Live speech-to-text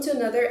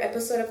another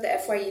episode of the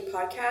FYE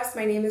podcast.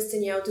 My name is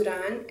Danielle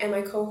Duran, and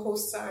my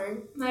co-hosts are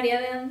Maria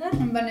de Anda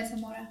and Vanessa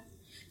Mora.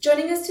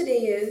 Joining us today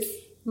is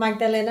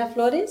Magdalena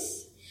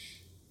Flores.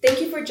 Thank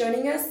you for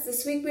joining us.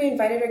 This week we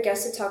invited our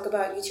guests to talk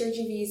about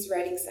UTRGV's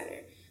Writing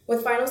Center.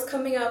 With finals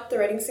coming up, the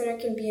Writing Center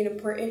can be an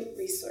important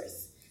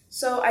resource.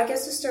 So I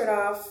guess to start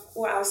off,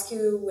 we'll ask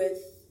you with,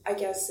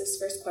 this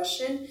first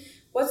question.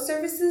 What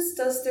services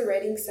does the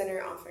Writing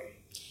Center offer?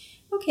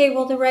 Okay,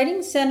 well, the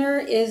Writing Center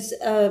is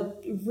a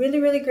really,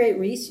 really great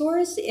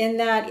resource in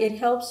that it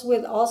helps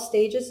with all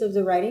stages of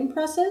the writing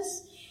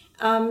process,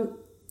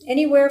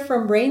 anywhere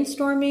from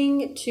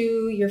brainstorming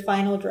to your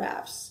final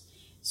drafts.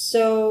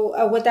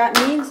 So what that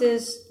means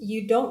is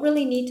you don't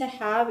really need to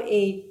have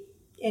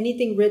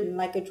anything written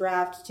like a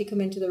draft to come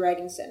into the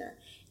Writing Center.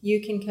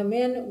 You can come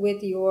in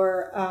with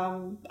your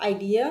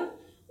idea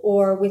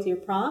or with your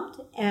prompt,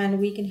 and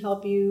we can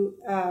help you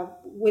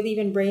with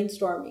even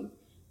brainstorming.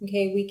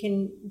 Okay, we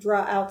can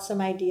draw out some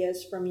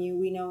ideas from you.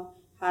 We know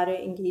how to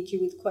engage you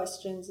with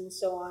questions and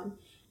so on.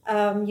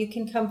 You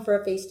can come for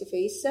a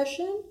face-to-face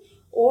session,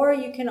 or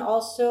you can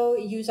also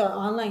use our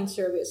online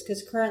service,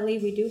 because currently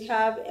we do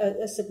have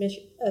a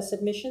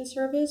submission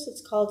service.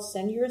 It's called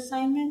Send Your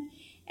Assignment,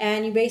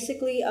 and you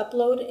basically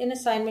upload an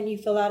assignment. You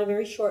fill out a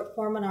very short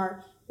form on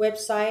our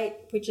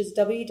website, which is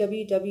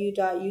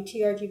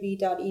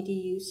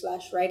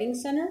www.utrgv.edu/writing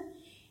center.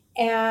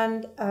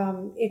 And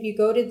if you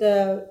go to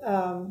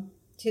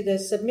the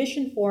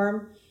submission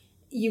form,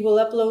 you will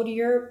upload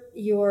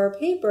your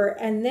paper,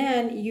 and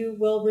then you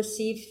will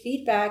receive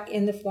feedback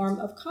in the form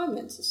of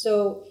comments.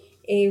 So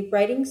a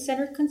Writing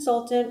Center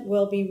consultant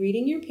will be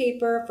reading your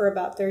paper for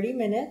about 30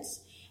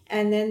 minutes,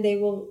 and then they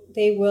will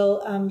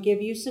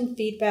give you some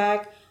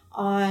feedback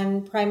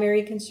on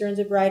primary concerns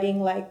of writing,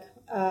 like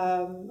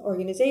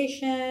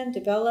organization,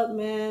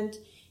 development.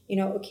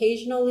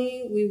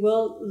 Occasionally we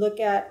will look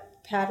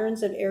at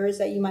patterns of errors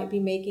that you might be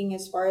making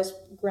as far as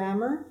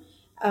grammar.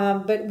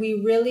 But we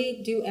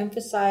really do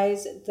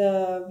emphasize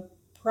the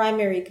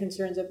primary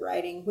concerns of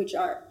writing, which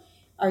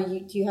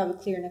do you have a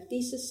clear enough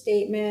thesis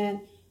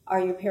statement? Are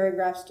your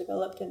paragraphs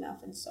developed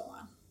enough, and so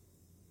on?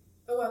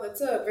 Oh, wow,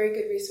 that's a very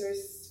good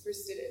resource for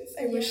students.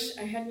 I wish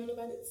I had known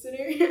about it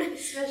sooner.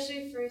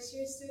 Especially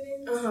first-year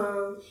students.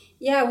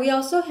 Yeah, we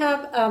also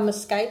have a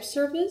Skype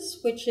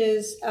service, which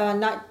is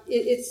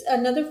it's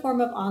another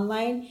form of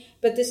online,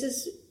 but this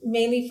is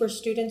mainly for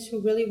students who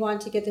really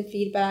want to get the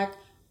feedback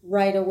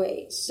right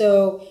away.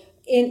 So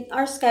in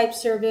our Skype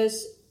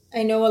service,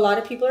 I know a lot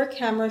of people are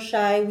camera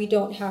shy. We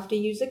don't have to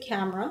use a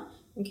camera.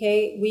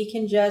 Okay, we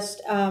can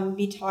just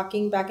be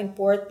talking back and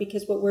forth,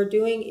 because what we're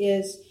doing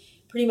is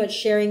pretty much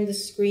sharing the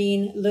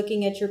screen,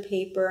 looking at your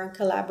paper, and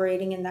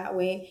collaborating in that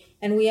way.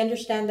 And we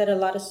understand that a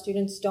lot of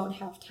students don't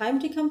have time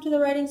to come to the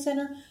Writing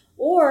Center,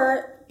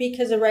 or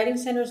because the Writing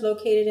Center is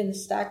located in the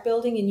Stack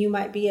Building and you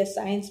might be a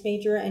science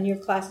major and your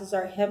classes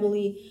are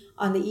heavily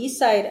on the east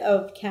side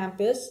of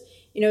campus.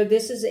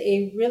 This is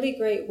a really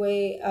great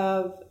way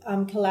of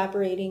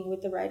collaborating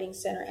with the Writing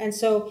Center. And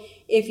so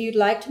if you'd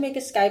like to make a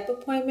Skype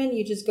appointment,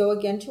 you just go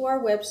again to our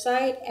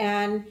website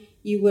and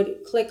you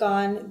would click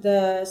on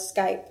the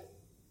Skype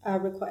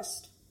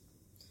request.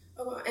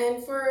 Oh,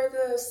 and for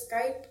the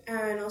Skype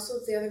and also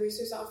the other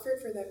resource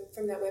offered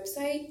from that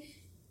website,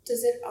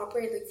 does it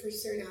operate like for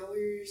certain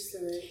hours?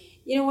 Or?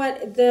 You know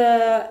what?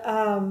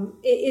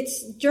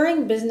 It's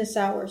during business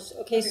hours.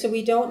 Okay, so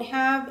we don't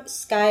have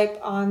Skype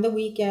on the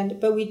weekend,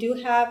 but we do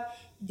have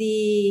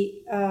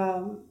the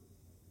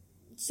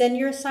Send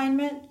Your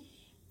Assignment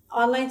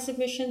online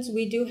submissions.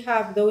 We do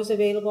have those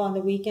available on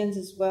the weekends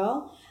as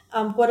well.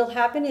 What'll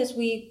happen is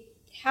we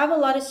have a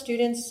lot of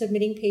students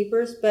submitting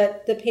papers,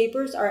 but the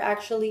papers are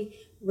actually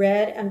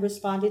read and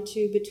responded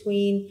to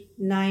between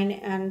 9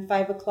 and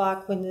 5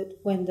 o'clock when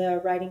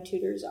the writing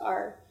tutors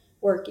are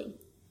working.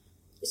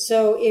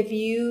 So if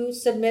you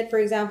submit, for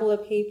example, a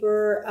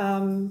paper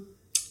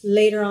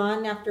later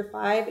on after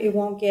 5, it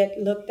won't get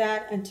looked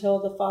at until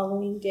the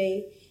following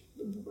day.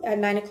 At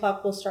 9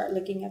 o'clock, we'll start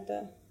looking at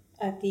the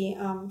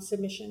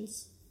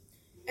submissions.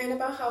 And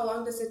about how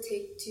long does it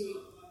take to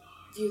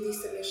view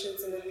these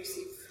submissions and then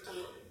receive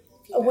feedback?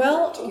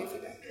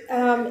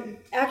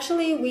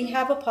 Actually, we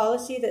have a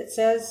policy that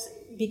says,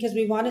 because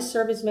we want to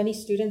serve as many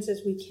students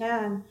as we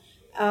can,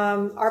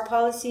 our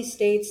policy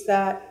states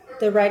that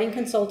the writing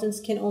consultants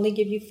can only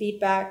give you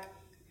feedback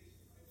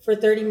for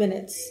 30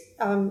 minutes.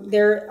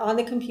 They're on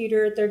the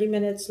computer 30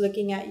 minutes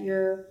looking at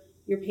your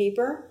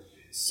paper.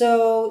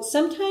 So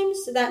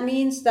sometimes that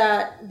means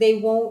that they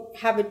won't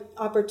have an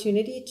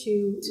opportunity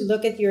to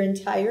look at your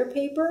entire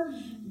paper,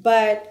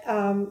 but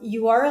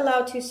you are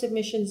allowed 2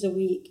 submissions a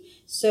week.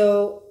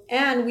 So,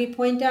 and we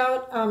point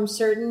out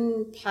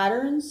certain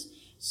patterns.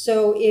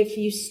 So if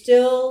you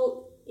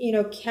still,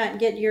 can't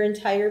get your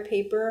entire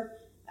paper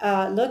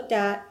looked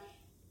at,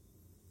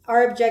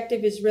 our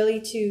objective is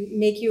really to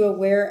make you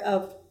aware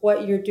of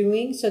what you're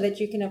doing so that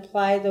you can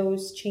apply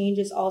those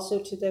changes also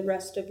to the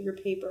rest of your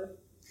paper.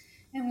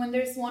 And when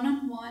there's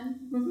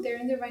one-on-one there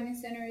in the Writing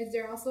Center, is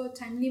there also a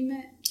time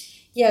limit?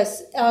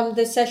 Yes,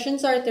 the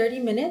sessions are 30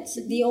 minutes.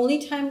 The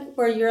only time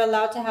where you're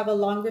allowed to have a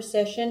longer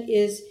session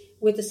is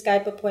with the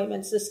Skype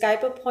appointments. The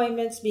Skype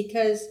appointments,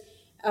 because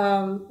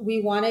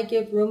we want to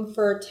give room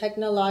for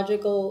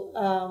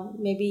technological,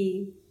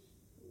 maybe,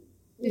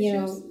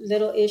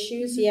 little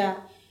issues. Yeah.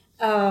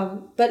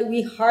 But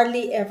we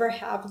hardly ever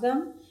have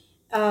them,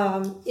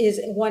 is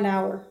 1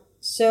 hour.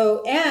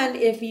 So, and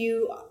if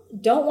you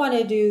don't want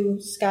to do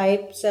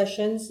Skype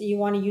sessions, you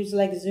want to use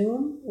like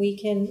Zoom, we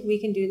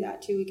can do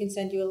that too. We can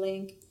send you a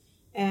link,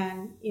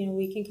 and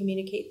we can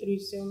communicate through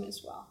Zoom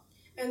as well.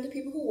 And the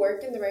people who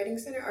work in the Writing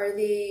Center, are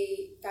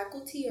they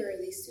faculty or are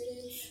they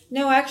students?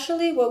 No,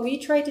 actually, what we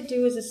try to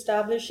do is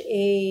establish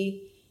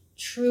a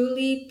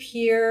truly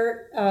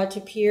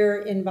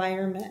peer-to-peer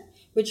environment,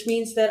 which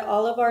means that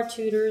all of our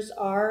tutors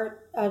are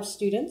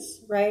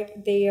students,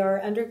 right? They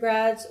are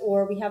undergrads,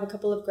 or we have a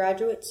couple of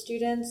graduate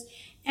students,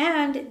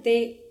 and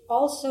they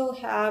also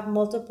have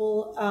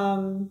multiple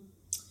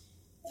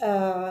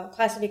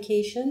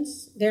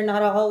classifications. They're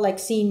not all like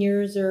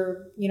seniors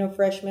or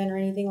freshmen or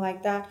anything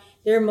like that.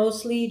 They're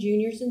mostly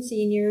juniors and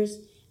seniors,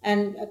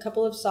 and a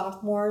couple of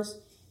sophomores.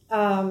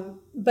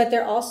 But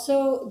they're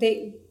also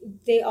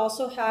they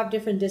also have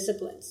different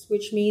disciplines,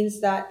 which means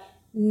that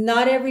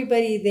not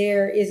everybody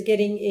there is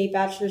getting a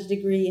bachelor's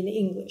degree in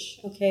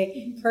English. Okay,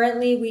 mm-hmm.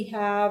 Currently we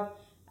have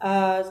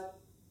a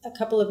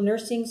couple of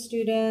nursing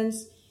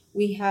students.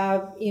 We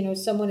have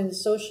someone in the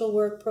social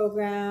work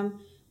program.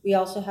 We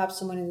also have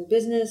someone in the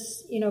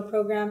business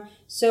program.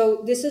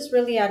 So this is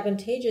really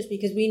advantageous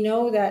because we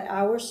know that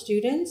our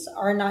students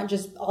are not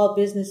just all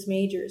business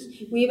majors.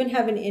 Mm-hmm. We even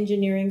have an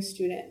engineering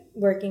student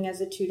working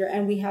as a tutor,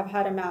 and we have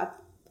had a math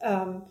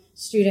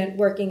student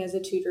working as a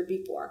tutor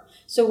before.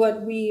 So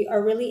what we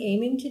are really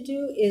aiming to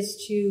do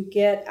is to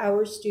get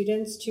our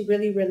students to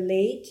really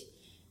relate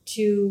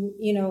to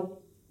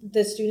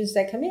the students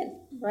that come in,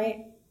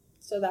 right?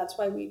 So that's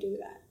why we do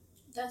that.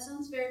 That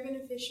sounds very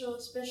beneficial,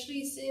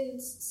 especially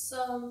since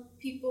some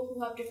people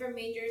who have different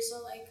majors,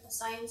 so like a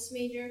science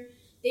major,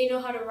 they know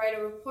how to write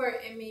a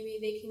report, and maybe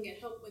they can get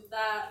help with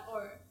that,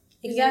 or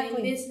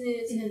exactly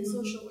business and mm-hmm.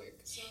 social work.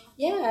 So.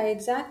 Yeah,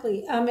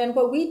 exactly. And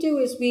what we do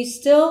is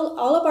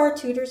all of our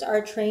tutors are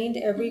trained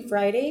every mm-hmm.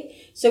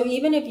 Friday. So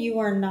even if you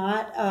are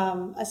not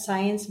a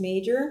science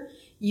major,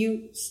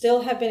 you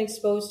still have been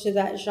exposed to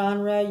that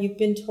genre. You've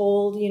been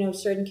told,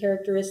 certain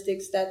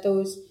characteristics that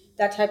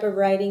that type of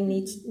writing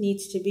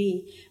needs to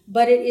be.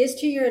 But it is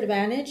to your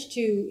advantage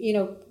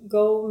to,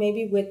 go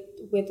maybe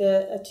with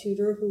a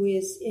tutor who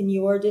is in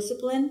your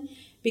discipline,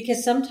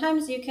 because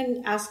sometimes you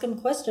can ask them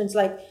questions.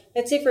 Like,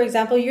 let's say, for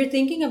example, you're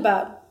thinking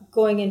about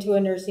going into a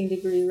nursing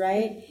degree,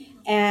 right?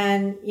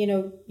 And,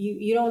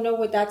 you don't know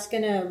what that's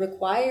going to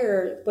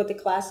require, what the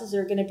classes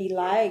are going to be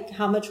like,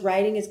 how much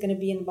writing is going to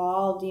be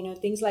involved,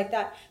 things like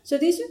that. So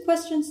these are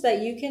questions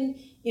that you can,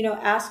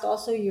 ask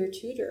also your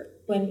tutor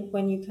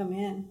when you come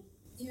in.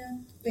 Yeah,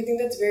 I think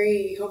that's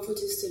very helpful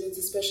to students,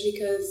 especially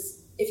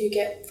because if you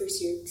get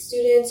first-year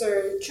students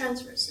or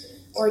transfer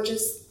students, or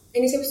just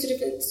any type of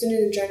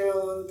student in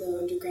general on the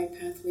undergrad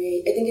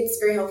pathway, I think it's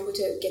very helpful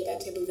to get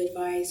that type of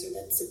advice or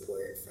that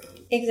support from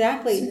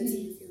exactly students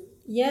in the field.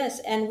 Yes,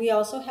 and we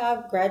also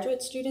have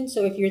graduate students.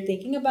 So if you're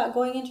thinking about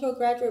going into a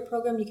graduate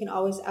program, you can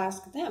always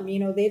ask them.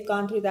 They've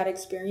gone through that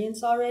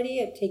experience already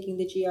of taking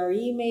the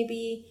GRE.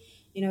 Maybe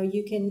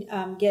you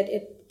can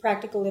get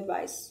practical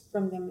advice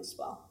from them as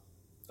well.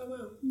 Oh,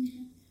 wow.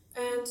 Mm-hmm.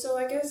 And so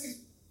I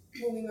guess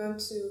moving on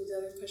to the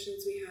other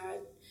questions we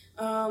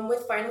had,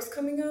 with finals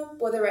coming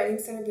up, will the Writing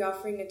Center be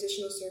offering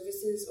additional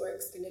services or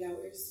extended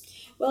hours?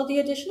 Well, the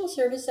additional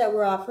service that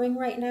we're offering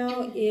right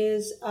now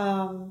is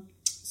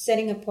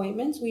setting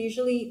appointments. We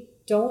usually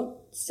don't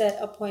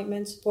set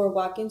appointments for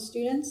walk-in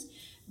students,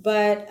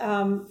 but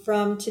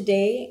from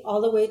today all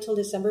the way till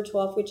December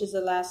 12th, which is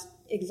the last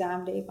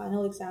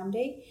final exam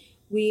day,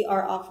 we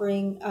are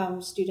offering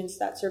students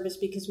that service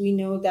because we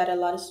know that a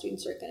lot of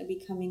students are going to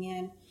be coming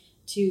in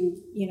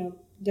to,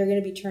 they're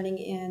going to be turning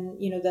in,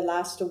 the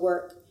last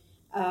work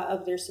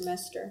of their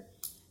semester.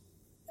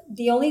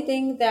 The only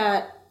thing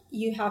that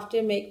you have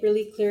to make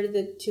really clear to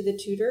the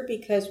tutor,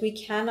 because we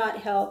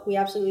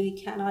absolutely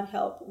cannot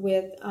help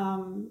with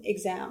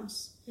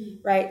exams,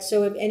 mm-hmm. right?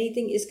 So if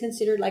anything is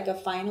considered like a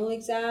final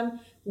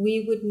exam,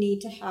 we would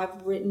need to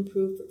have written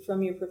proof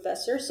from your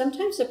professor.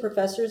 Sometimes the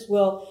professors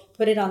will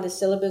put it on the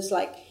syllabus,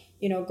 like,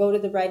 go to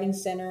the Writing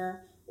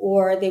Center,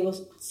 or they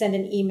will send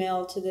an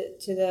email to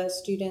the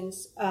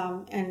students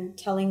and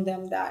telling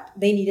them that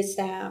they need a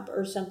stamp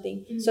or something.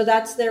 Mm-hmm. So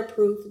that's their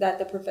proof that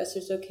the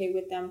professor's okay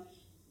with them,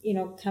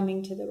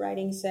 coming to the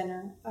Writing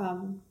Center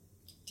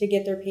to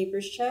get their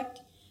papers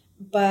checked.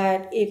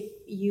 But if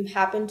you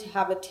happen to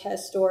have a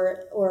test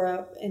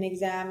or an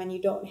exam and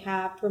you don't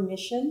have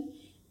permission,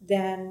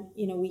 then,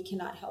 we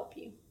cannot help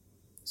you.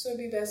 So it'd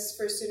be best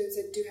for students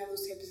that do have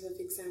those types of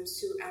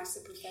exams to ask the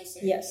professor?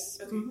 Yes.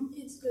 Okay. Mm-hmm.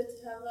 It's good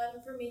to have that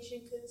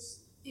information, because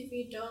if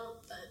you don't,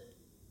 then...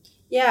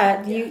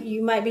 Yeah,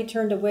 you might be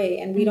turned away,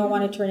 and we mm-hmm. don't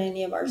want to turn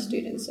any of our mm-hmm.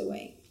 students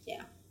away.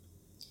 Yeah.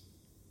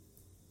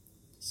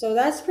 So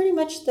that's pretty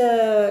much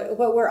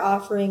what we're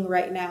offering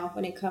right now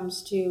when it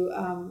comes to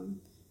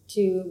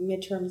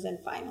midterms and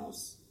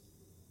finals.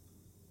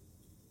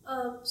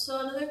 So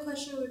another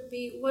question would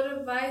be, what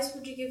advice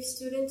would you give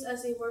students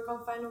as they work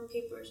on final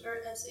papers or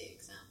essay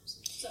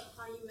exams? So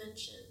how you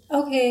mentioned.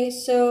 Okay,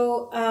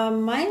 so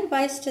my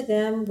advice to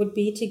them would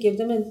be to give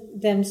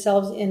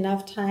themselves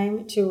enough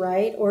time to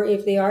write, or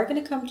if they are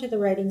going to come to the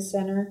writing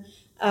center,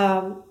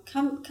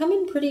 come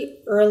in pretty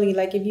early.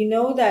 Like if you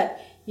know that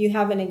you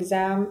have an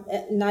exam,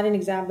 not an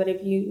exam, but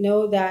if you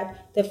know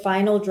that the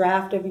final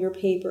draft of your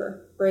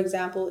paper, for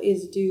example,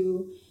 is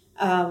due,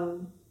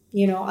 on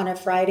a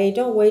Friday,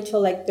 don't wait till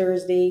like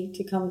Thursday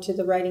to come to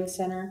the writing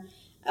center.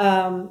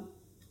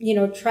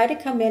 Try to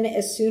come in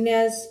as soon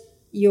as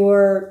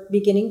you're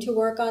beginning to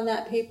work on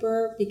that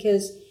paper,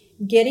 because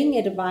getting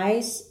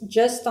advice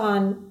just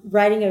on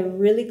writing a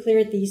really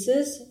clear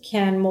thesis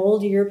can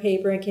mold your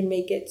paper and can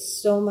make it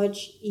so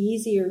much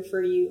easier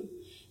for you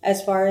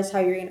as far as how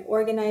you're going to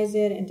organize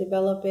it and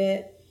develop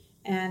it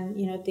and,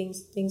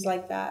 things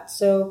like that.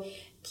 So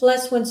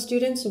plus when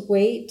students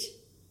wait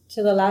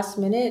to the last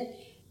minute,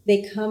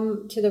 they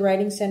come to the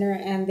writing center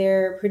and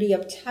they're pretty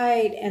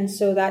uptight. And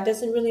so that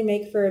doesn't really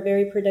make for a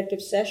very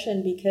productive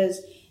session,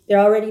 because they're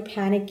already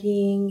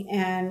panicking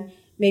and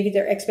maybe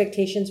their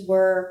expectations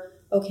were,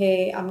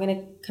 okay, I'm going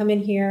to come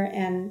in here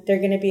and they're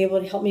going to be able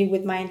to help me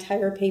with my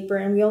entire paper.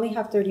 And we only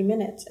have 30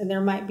 minutes and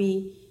there might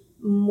be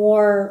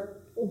more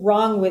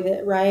wrong with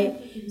it, right?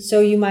 Mm-hmm. So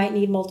you might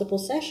need multiple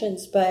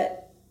sessions, but,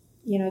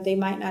 they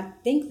might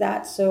not think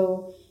that.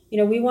 So,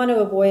 we want to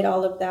avoid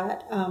all of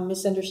that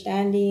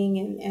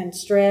misunderstanding and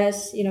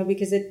stress,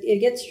 because it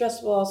gets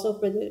stressful also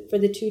for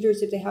the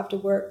tutors if they have to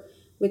work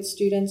with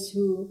students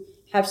who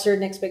have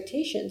certain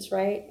expectations,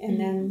 right? And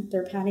then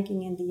they're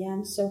panicking in the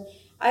end. So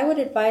I would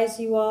advise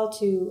you all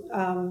to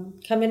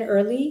come in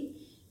early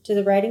to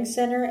the writing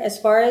center. As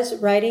far as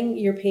writing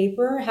your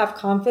paper, have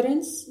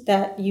confidence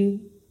that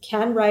you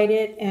can write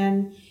it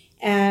and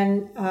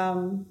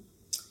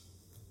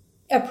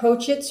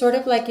approach it sort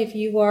of like if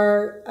you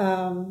are,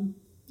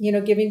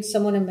 giving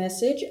someone a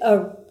message.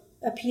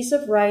 A piece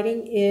of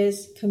writing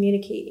is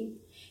communicating.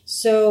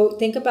 So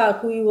think about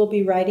who you will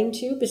be writing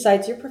to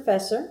besides your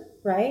professor,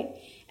 right?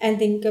 And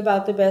think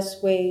about the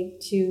best way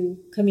to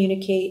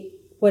communicate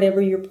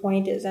whatever your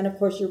point is. And of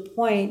course,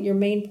 your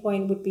main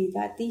point would be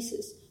that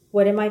thesis.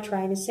 What am I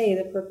trying to say?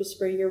 The purpose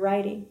for your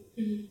writing.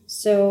 Mm-hmm.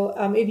 So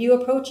if you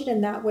approach it in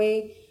that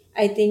way,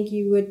 I think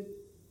you would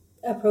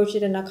approach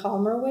it in a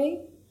calmer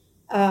way.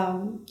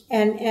 And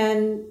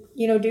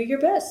do your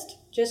best.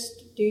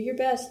 Just do your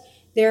best.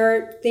 There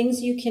are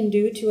things you can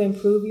do to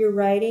improve your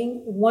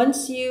writing.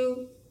 Once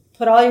you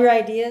put all your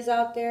ideas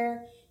out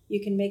there,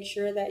 you can make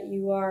sure that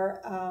you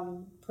are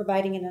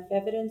providing enough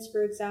evidence.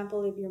 For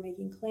example, if you're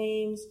making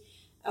claims,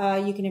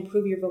 you can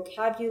improve your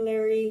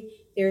vocabulary.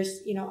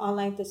 There's,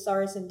 online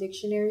thesaurus and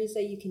dictionaries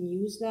that you can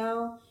use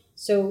now.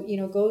 So,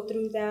 go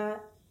through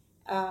that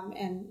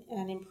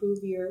and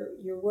improve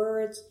your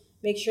words.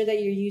 Make sure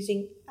that you're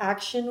using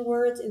action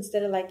words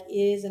instead of like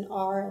is and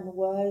are and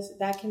was.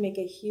 That can make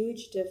a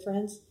huge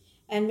difference.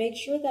 And make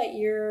sure that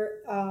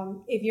you're,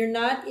 if you're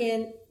not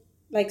in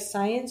like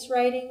science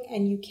writing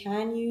and you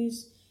can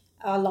use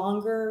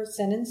longer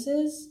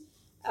sentences,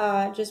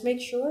 just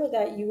make sure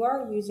that you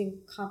are using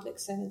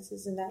complex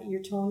sentences and that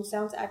your tone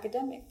sounds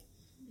academic.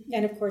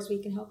 And of course, we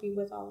can help you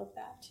with all of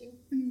that too.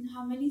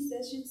 How many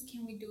sessions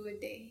can we do a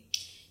day?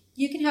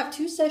 You can have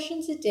 2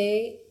 sessions a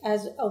day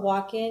as a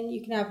walk-in.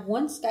 You can have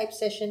 1 Skype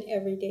session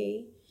every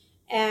day.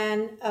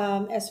 And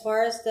as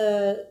far as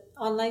the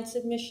online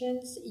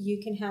submissions,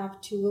 you can have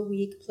 2 a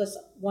week plus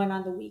 1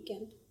 on the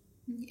weekend.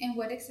 And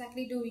what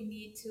exactly do we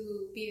need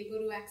to be able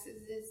to access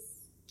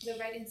the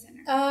writing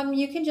center?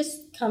 You can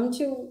just come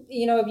to,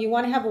 if you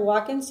want to have a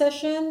walk-in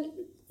session,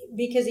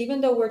 because even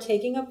though we're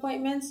taking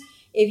appointments,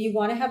 if you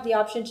want to have the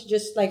option to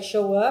just like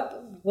show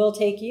up, we'll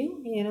take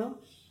you,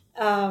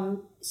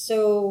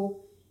 So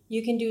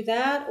you can do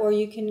that, or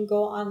you can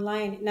go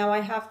online. Now,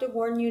 I have to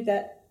warn you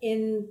that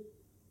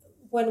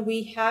when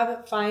we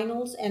have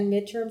finals and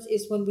midterms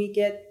is when we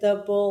get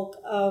the bulk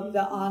of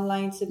the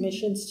online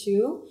submissions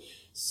too.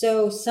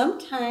 So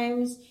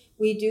sometimes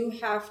we do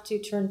have to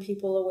turn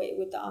people away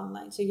with the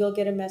online. So you'll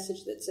get a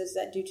message that says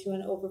that due to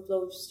an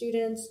overflow of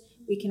students,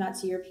 we cannot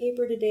see your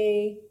paper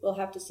today. We'll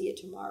have to see it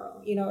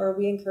tomorrow, or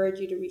we encourage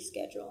you to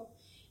reschedule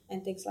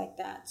and things like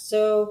that.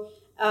 So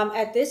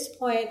at this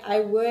point, I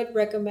would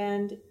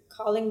recommend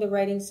calling the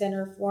writing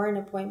center for an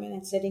appointment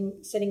and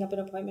setting up an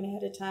appointment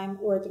ahead of time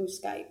or through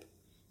Skype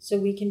so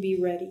we can be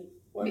ready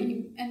for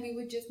you. And we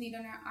would just need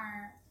on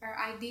our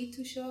ID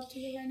to show up to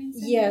the writing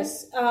center?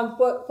 Yes.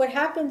 What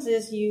happens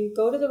is you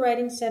go to the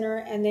writing center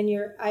and then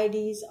your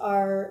IDs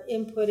are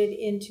inputted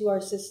into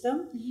our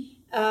system.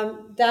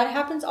 Mm-hmm. That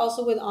happens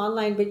also with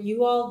online, but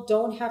you all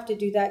don't have to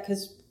do that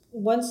because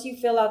once you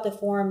fill out the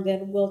form,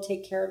 then we'll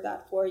take care of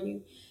that for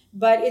you.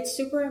 But it's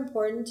super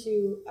important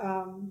to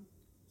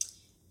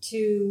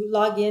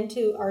log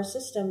into our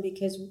system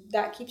because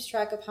that keeps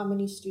track of how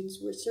many students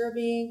we're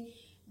serving.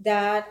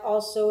 that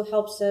also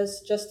helps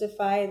us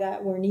justify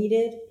that we're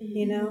needed,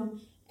 you know,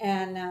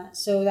 and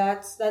so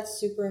that's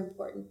super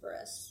important for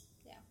us.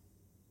 Yeah.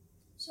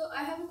 So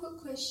I have a quick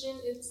question.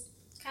 It's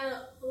kind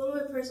of a little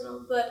bit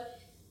personal, but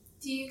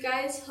do you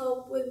guys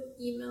help with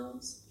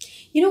emails?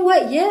 You know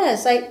what?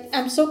 Yes,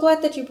 I'm so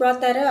glad that you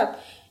brought that up.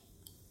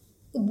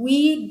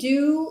 We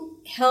do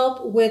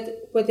help with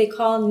what they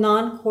call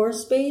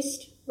non-course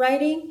based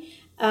writing,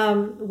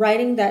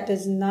 writing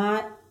that's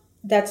not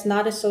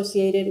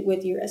associated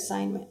with your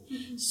assignment.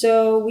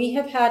 So we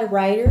have had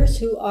writers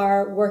who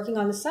are working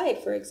on the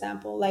site, for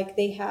example, like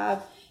they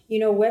have,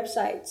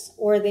 websites,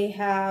 or they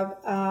have,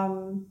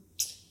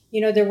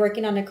 they're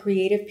working on a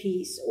creative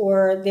piece,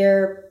 or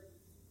they're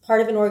part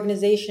of an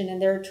organization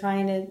and they're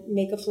trying to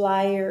make a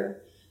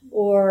flyer.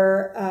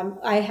 Or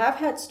I have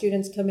had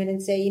students come in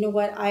and say, you know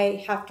what,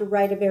 I have to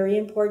write a very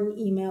important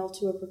email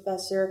to a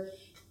professor.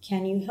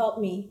 Can you help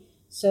me?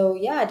 So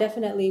yeah,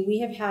 definitely. We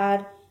have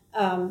had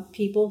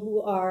people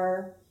who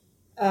are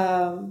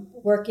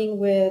working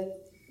with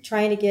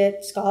trying to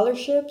get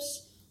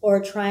scholarships or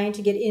trying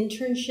to get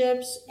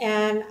internships.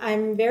 And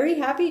I'm very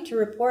happy to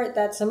report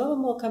that some of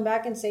them will come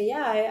back and say,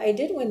 yeah, I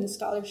did win the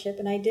scholarship,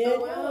 and I did.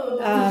 Oh,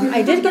 wow.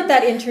 I did get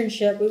that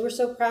internship. We were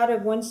so proud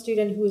of one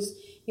student who was,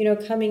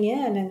 coming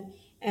in,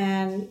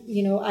 and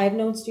I've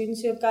known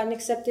students who have gotten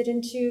accepted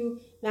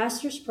into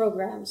master's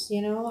programs,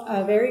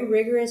 a very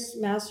rigorous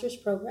master's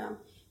program.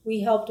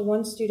 We helped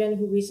one student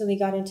who recently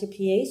got into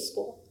PA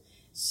school.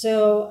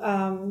 So,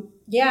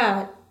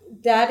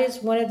 that is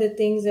one of the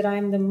things that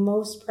I'm the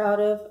most proud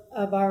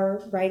of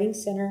our writing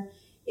center,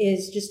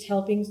 is just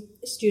helping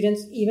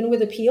students, even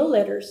with appeal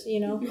letters,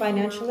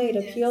 financial aid,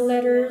 appeal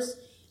letters.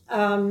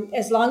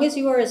 As long as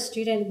you are a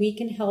student, we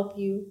can help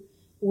you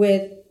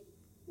with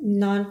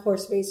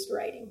non-course based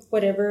writing,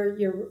 whatever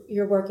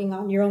you're working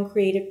on, your own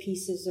creative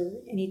pieces or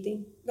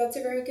anything. That's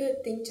a very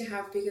good thing to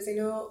have, because I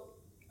know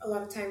a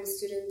lot of times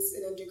students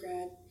in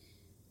undergrad,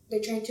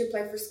 they're trying to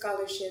apply for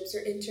scholarships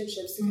or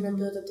internships to kind of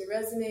build up their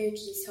resume, to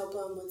just help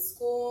them with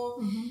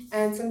school.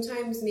 And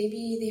sometimes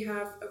maybe they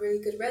have a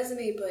really good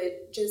resume,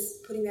 but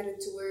just putting that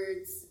into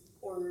words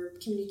or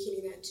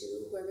communicating that to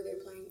whoever they're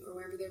applying or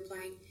wherever they're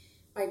applying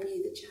might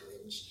be the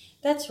challenge.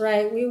 That's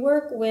right. We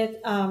work with,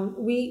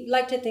 we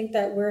like to think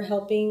that we're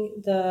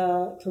helping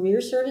the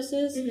career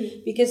services,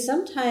 because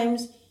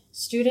sometimes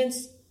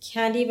students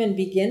can't even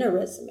begin a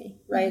resume,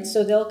 right?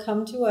 So they'll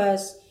come to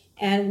us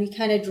and we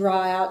kind of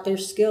draw out their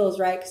skills,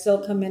 right? Because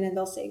they'll come in and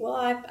they'll say, well,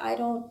 I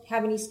don't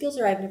have any skills,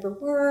 or I've never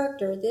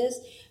worked, or this.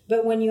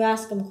 But when you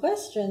ask them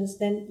questions,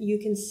 then you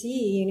can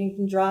see, you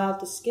can draw out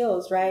the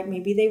skills, right?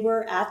 Maybe they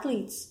were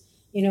athletes.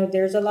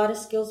 There's a lot of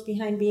skills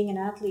behind being an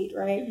athlete,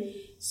 right?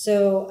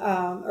 So,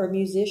 or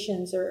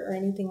musicians or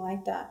anything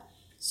like that.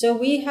 So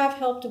we have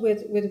helped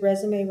with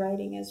resume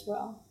writing as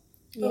well.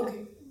 Yeah.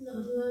 Okay.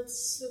 No, that's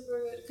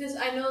super good. Because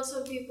I know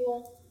some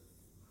people,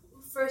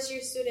 first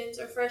year students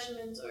or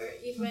freshmen or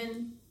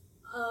even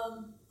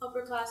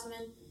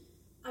upperclassmen,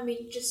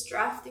 just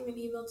drafting an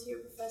email to your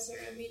professor.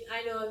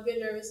 I know I've been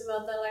nervous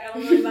about that. Like, I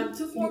don't know if I'm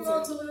too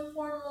formal, too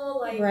informal.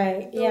 Like,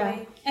 right,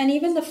 yeah. And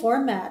even the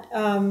format,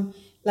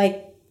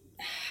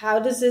 how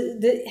is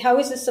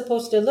it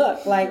supposed to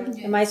look? Like,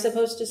 am I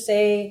supposed to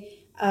say,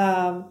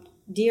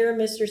 dear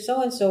Mr.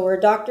 So-and-so, or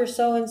Dr.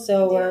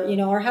 So-and-so,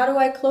 or how do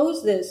I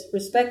close this?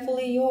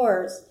 Respectfully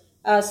yours,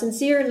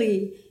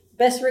 sincerely,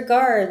 best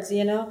regards,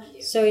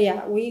 So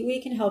yeah,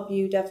 we can help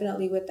you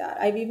definitely with that.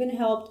 I've even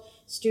helped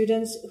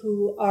students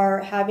who are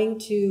having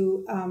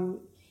to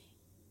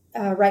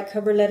write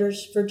cover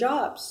letters for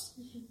jobs,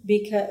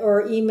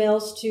 or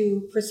emails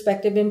to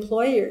prospective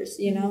employers,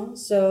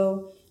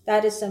 So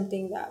that is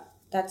something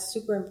that's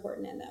super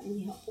important and that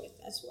we help with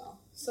as well.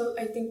 So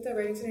I think the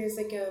Writing Center is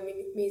like an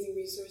amazing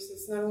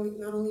resources, not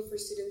only for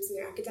students in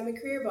their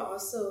academic career, but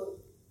also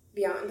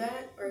beyond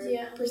that, or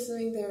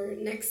pursuing their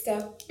next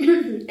step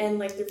and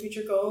like their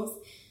future goals.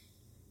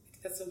 I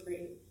think that's so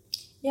important.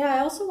 Yeah, I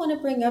also want to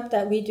bring up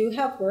that we do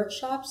have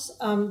workshops.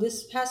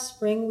 This past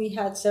spring, we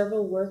had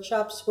several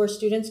workshops where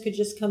students could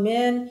just come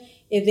in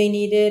if they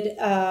needed,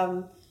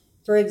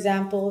 for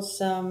example,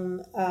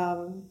 some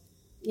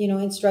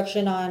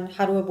instruction on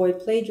how to avoid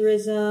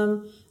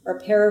plagiarism, or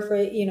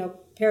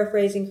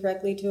paraphrasing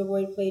correctly to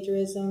avoid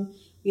plagiarism.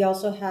 We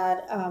also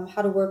had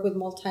how to work with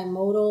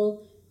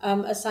multimodal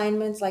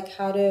assignments, like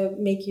how to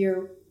make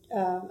your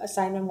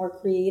assignment more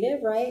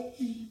creative, right?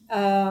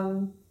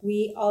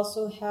 We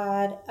also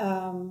had,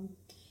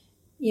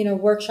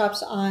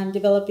 workshops on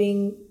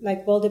developing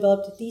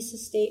well-developed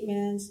thesis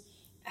statements,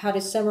 how to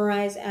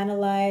summarize,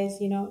 analyze,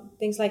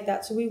 things like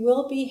that. So we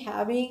will be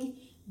having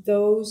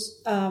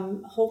those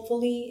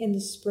hopefully in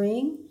the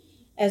spring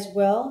as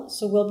well.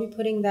 So we'll be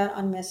putting that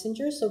on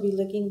Messenger. So we'll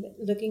be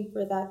looking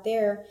for that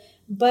there.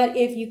 But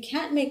if you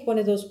can't make one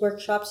of those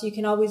workshops, you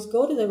can always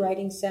go to the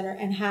Writing Center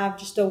and have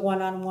just a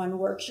one-on-one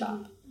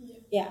workshop.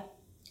 Yeah.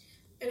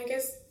 And I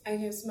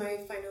guess my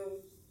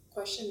final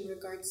question in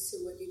regards to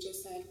what you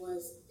just said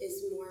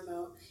is more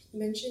about, you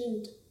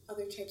mentioned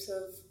other types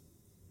of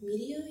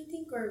media, I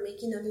think, or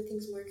making other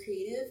things more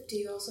creative. Do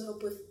you also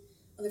help with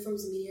other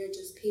forms of media,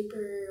 just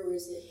paper, or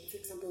is it, for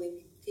example,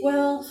 like videos?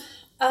 Well,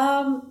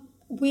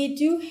 we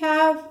do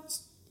have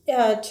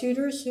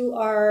tutors who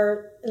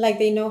are, like,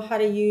 they know how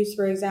to use,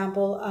 for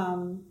example,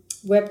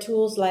 web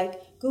tools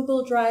like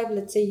Google Drive.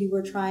 Let's say you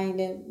were trying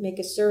to make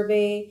a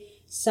survey.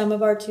 Some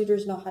of our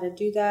tutors know how to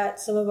do that.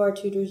 Some of our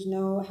tutors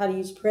know how to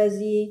use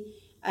Prezi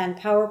and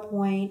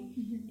PowerPoint.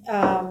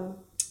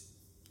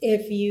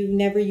 If you've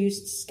never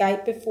used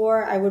Skype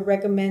before, I would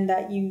recommend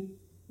that you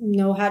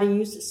know how to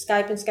use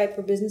Skype and Skype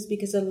for Business,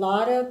 because a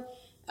lot of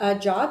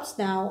jobs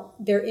now,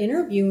 they're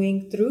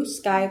interviewing through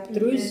Skype,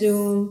 through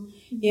Zoom,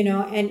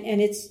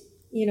 and it's,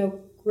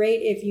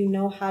 great if you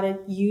know how to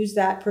use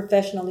that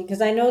professionally.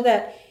 Because I know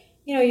that,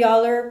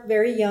 y'all are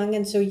very young,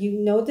 and so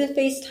the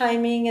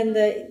FaceTiming and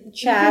the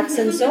chats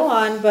and so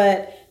on,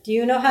 but do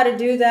you know how to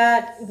do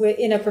that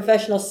in a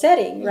professional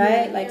setting,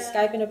 right?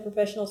 Skype in a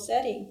professional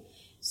setting.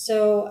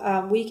 So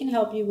we can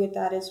help you with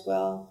that as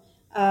well.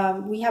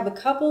 We have a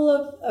couple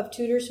of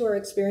tutors who are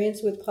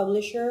experienced with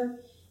Publisher.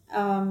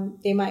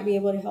 They might be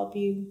able to help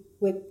you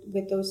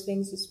with those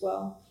things as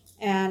well.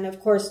 And of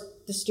course,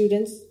 the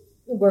students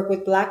work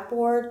with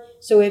Blackboard.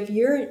 So if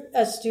you're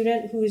a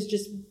student who is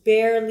just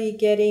barely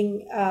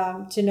getting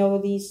to know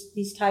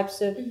these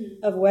types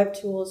of web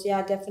tools,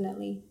 yeah,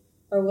 definitely.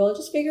 Or we'll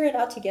just figure it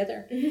out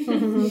together,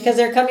 because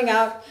they're coming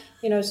out,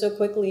 so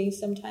quickly.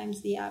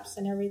 Sometimes the apps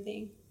and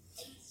everything.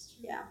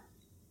 Yeah.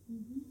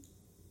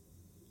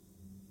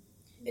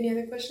 Any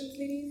other questions,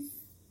 ladies?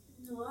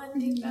 No, I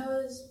think that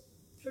was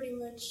pretty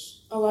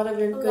much a lot of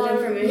good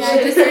information. Yeah,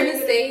 I just want to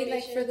say,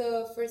 like, for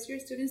the first year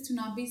students, to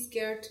not be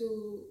scared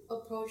to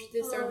approach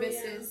the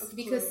services,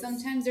 because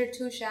sometimes they're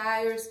too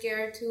shy or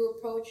scared to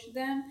approach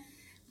them,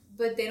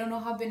 but they don't know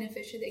how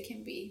beneficial they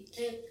can be.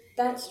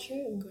 That's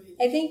true.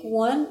 I think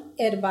one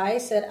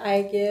advice that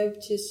I give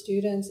to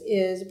students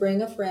is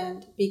bring a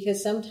friend,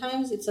 because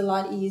sometimes it's a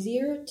lot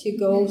easier to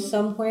go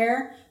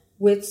somewhere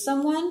with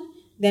someone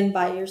than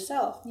by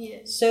yourself.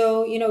 Yes.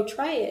 So,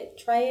 try it.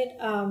 Try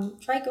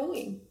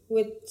going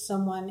with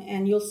someone,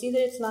 and you'll see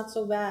that it's not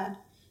so bad.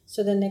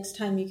 So the next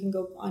time you can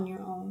go on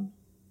your own.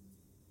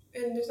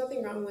 And there's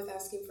nothing wrong with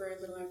asking for a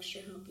little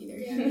extra help either.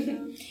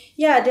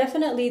 Yeah,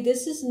 definitely.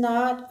 This is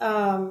not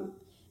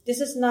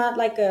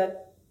like a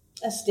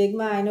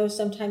stigma. I know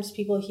sometimes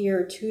people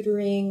hear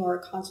tutoring or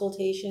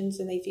consultations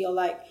and they feel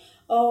like,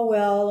 oh,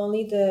 well,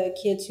 only the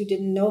kids who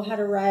didn't know how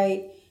to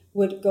write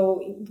would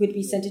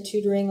be sent to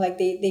tutoring, like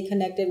they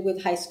connected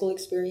with high school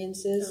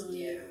experiences. Oh,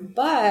 yeah.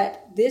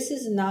 But this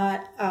is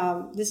not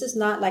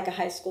like a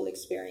high school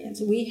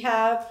experience. We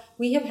have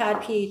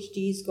had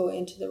PhDs go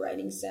into the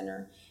Writing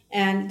Center,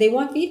 and they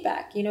want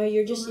feedback.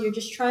 You're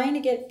just trying to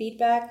get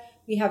feedback.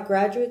 We have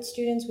graduate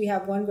students. We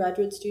have one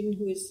graduate student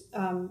who is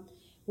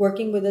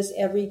working with us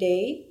every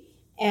day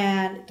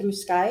and through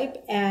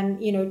Skype, and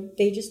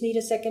they just need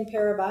a second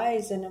pair of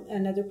eyes and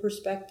another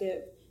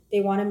perspective. They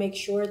want to make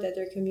sure that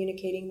they're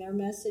communicating their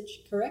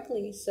message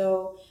correctly.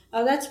 So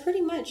that's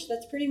pretty much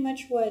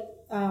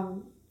what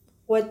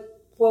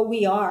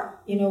we are.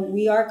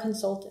 We are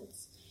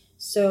consultants.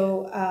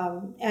 So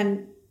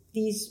and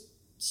these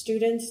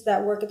students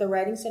that work at the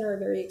Writing Center are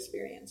very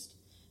experienced.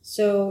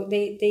 So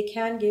they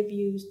can give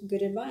you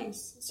good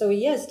advice. So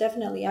yes,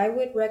 definitely. I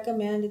would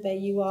recommend that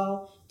you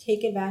all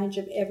take advantage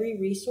of every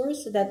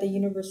resource that the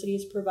university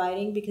is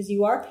providing, because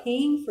you are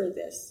paying for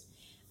this.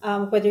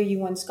 Whether you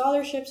won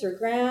scholarships or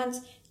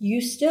grants,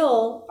 you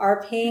still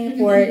are paying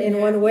for it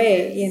in one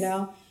way,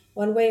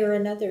 one way or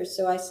another.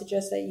 So I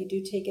suggest that you do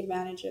take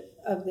advantage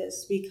of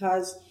this,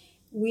 because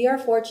we are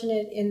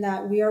fortunate in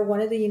that we are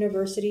one of the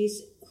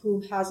universities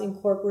who has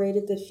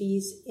incorporated the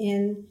fees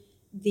in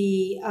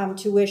the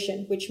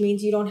tuition, which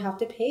means you don't have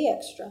to pay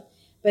extra.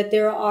 But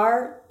there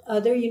are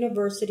other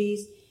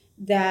universities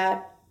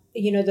that,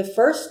 the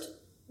first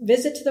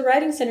visit to the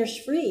Writing Center is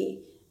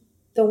free.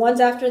 The ones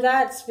after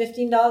that, it's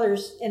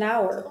 $15 an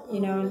hour,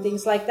 and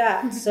things like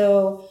that.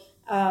 So,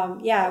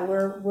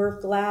 we're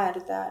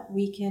glad that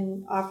we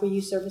can offer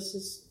you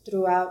services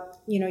throughout,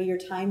 your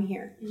time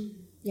here.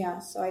 Yeah,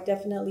 so I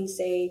definitely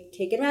say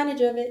take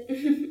advantage of it.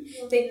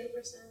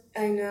 100%.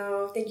 I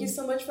know. Thank you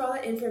so much for all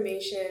that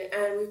information.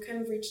 And we've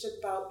kind of reached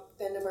about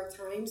the end of our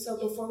time. So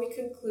before we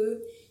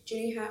conclude,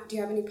 Jenny, do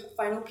you have any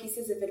final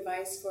pieces of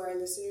advice for our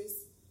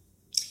listeners?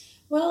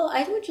 Well,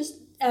 I would just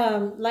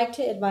like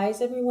to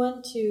advise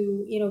everyone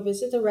to,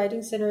 visit the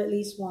Writing Center at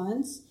least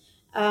once.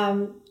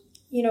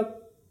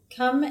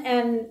 Come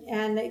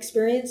and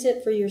experience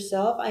it for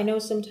yourself. I know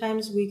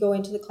sometimes we go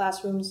into the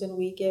classrooms and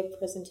we give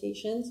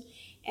presentations,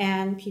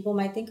 and people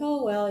might think,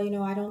 oh, well,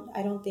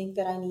 I don't think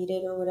that I need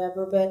it or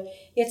whatever. But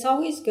it's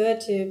always good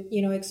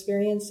to,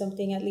 experience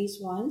something at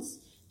least once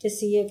to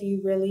see if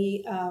you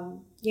really,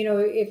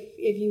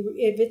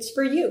 if it's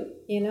for you,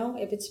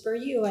 if it's for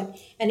you.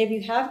 And if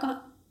you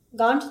have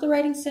gone to the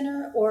Writing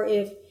Center, or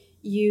if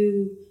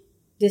you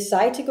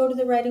decide to go to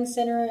the Writing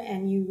Center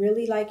and you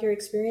really like your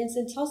experience,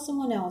 and tell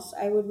someone else.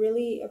 I would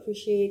really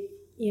appreciate,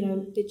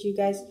 that you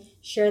guys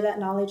share that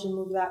knowledge and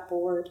move that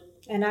forward.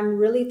 And I'm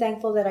really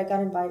thankful that I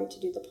got invited to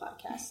do the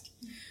podcast.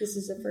 This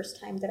is the first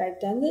time that I've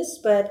done this,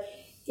 but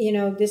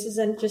this is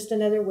just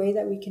another way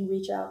that we can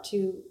reach out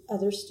to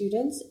other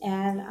students,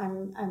 and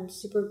I'm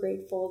super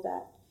grateful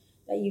that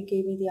you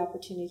gave me the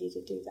opportunity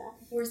to do that.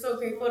 We're so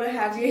grateful to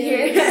have you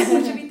here.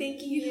 We should be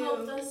thanking you. You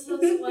helped us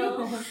as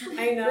well.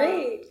 I know.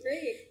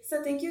 Great.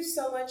 So thank you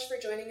so much for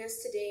joining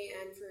us today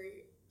and for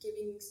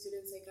giving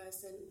students like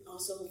us and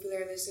also hopefully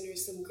our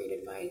listeners some great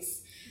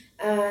advice.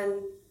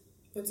 And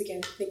once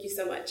again, thank you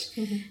so much.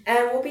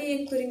 And we'll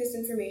be including this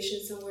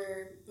information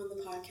somewhere on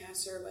the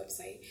podcast or our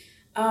website.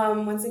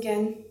 Once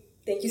again,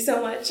 thank you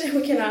so much.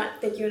 We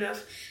cannot thank you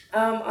enough.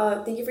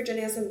 Thank you for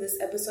joining us on this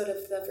episode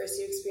of the First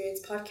Year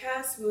Experience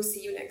podcast. We will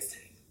see you next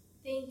time.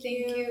 Thank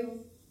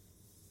you.